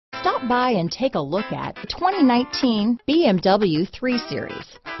Stop by and take a look at the 2019 BMW 3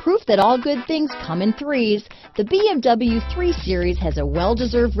 Series. Proof that all good things come in threes, the BMW 3 Series has a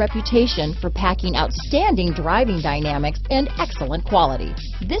well-deserved reputation for packing outstanding driving dynamics and excellent quality.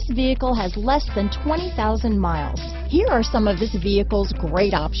 This vehicle has less than 20,000 miles. Here are some of this vehicle's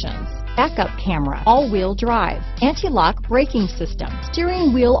great options: backup camera, all-wheel drive, anti-lock braking system,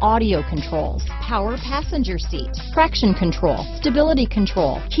 steering wheel audio controls, power passenger seat, traction control, stability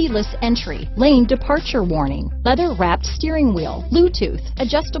control, keyless entry, lane departure warning, leather-wrapped steering wheel, Bluetooth,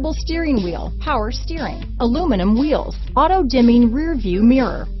 adjustable steering wheel, power steering, aluminum wheels, auto-dimming rear view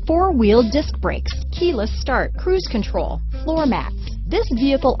mirror, four-wheel disc brakes, keyless start, cruise control, floor mats. This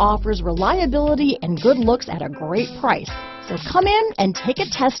vehicle offers reliability and good looks at a great price. So come in and take a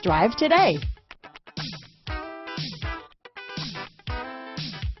test drive today.